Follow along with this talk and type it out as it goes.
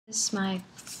This is my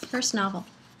first novel,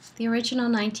 the original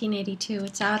 1982.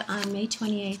 It's out on May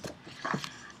 28th,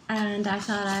 and I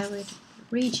thought I would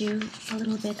read you a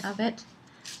little bit of it.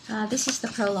 This is the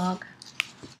prologue.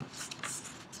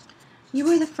 You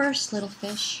were the first, little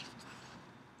fish.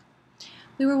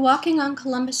 We were walking on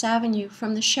Columbus Avenue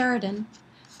from the Sheridan,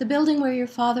 the building where your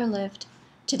father lived,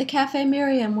 to the Cafe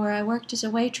Miriam where I worked as a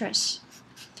waitress.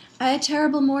 I had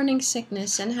terrible morning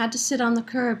sickness and had to sit on the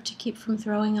curb to keep from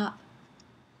throwing up.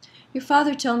 Your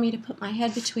father told me to put my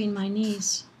head between my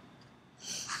knees.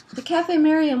 The Cafe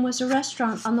Miriam was a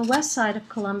restaurant on the west side of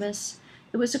Columbus.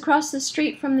 It was across the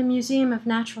street from the Museum of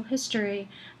Natural History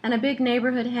and a big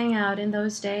neighborhood hangout in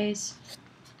those days.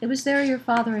 It was there your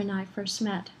father and I first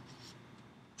met.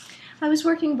 I was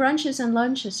working brunches and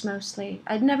lunches mostly.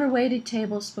 I'd never waited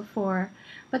tables before,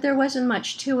 but there wasn't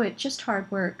much to it, just hard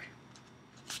work.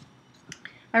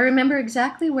 I remember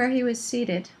exactly where he was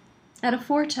seated, at a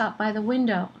foretop by the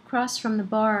window, across from the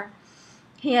bar.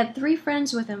 He had 3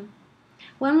 friends with him.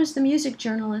 One was the music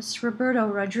journalist, Roberto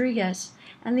Rodriguez,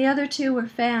 and the other 2 were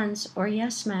fans, or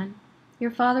yes-men. Your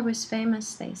father was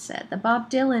famous, they said, the Bob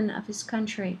Dylan of his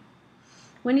country.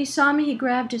 When he saw me, he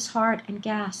grabbed his heart and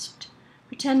gasped,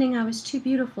 pretending I was too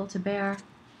beautiful to bear.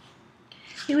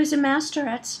 He was a master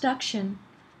at seduction,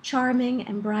 charming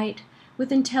and bright,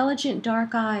 with intelligent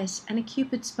dark eyes and a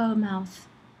Cupid's bow mouth.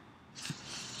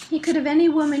 He could have any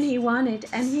woman he wanted,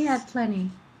 and he had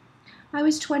plenty. I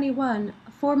was 21,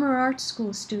 a former art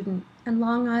school student and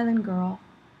Long Island girl,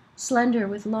 slender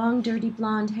with long dirty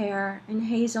blonde hair and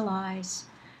hazel eyes,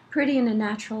 pretty in a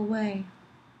natural way.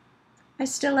 I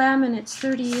still am, and it's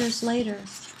 30 years later.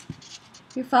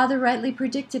 Your father rightly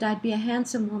predicted I'd be a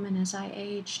handsome woman as I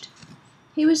aged.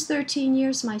 He was 13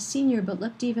 years my senior, but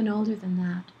looked even older than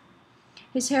that.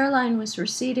 His hairline was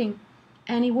receding,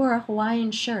 and he wore a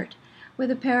Hawaiian shirt with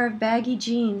a pair of baggy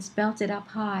jeans belted up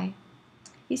high.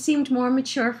 He seemed more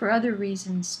mature for other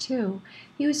reasons, too.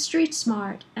 He was street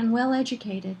smart and well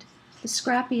educated, the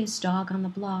scrappiest dog on the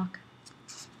block.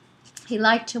 He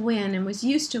liked to win and was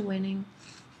used to winning.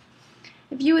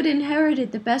 If you had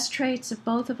inherited the best traits of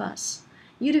both of us,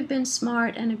 you'd have been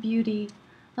smart and a beauty,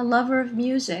 a lover of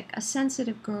music, a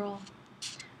sensitive girl.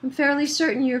 I'm fairly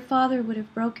certain your father would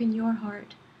have broken your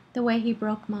heart the way he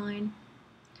broke mine.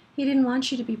 He didn't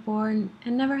want you to be born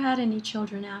and never had any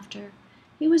children after.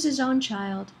 He was his own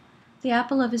child, the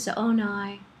apple of his own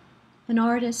eye, an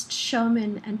artist,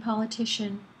 showman, and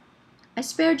politician. I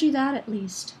spared you that at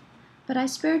least, but I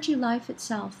spared you life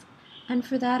itself, and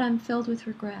for that I'm filled with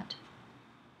regret.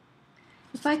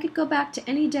 If I could go back to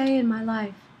any day in my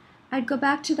life, I'd go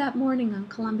back to that morning on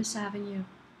Columbus Avenue.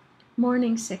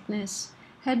 Morning sickness,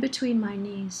 head between my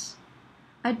knees.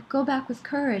 I'd go back with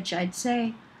courage. I'd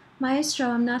say, Maestro,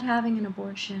 I'm not having an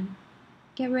abortion.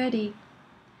 Get ready.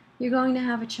 You're going to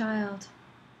have a child.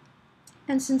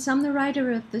 And since I'm the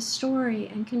writer of this story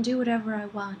and can do whatever I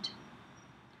want,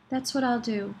 that's what I'll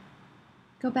do.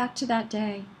 Go back to that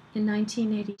day in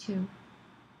 1982.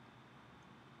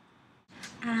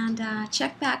 And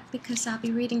check back because I'll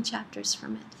be reading chapters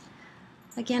from it.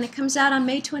 Again, it comes out on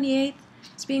May 28th.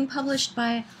 It's being published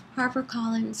by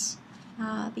HarperCollins.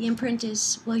 The imprint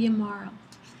is William Morrow.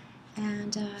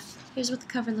 And here's what the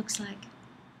cover looks like.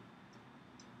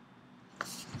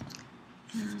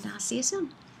 And I'll see you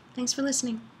soon. Thanks for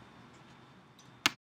listening.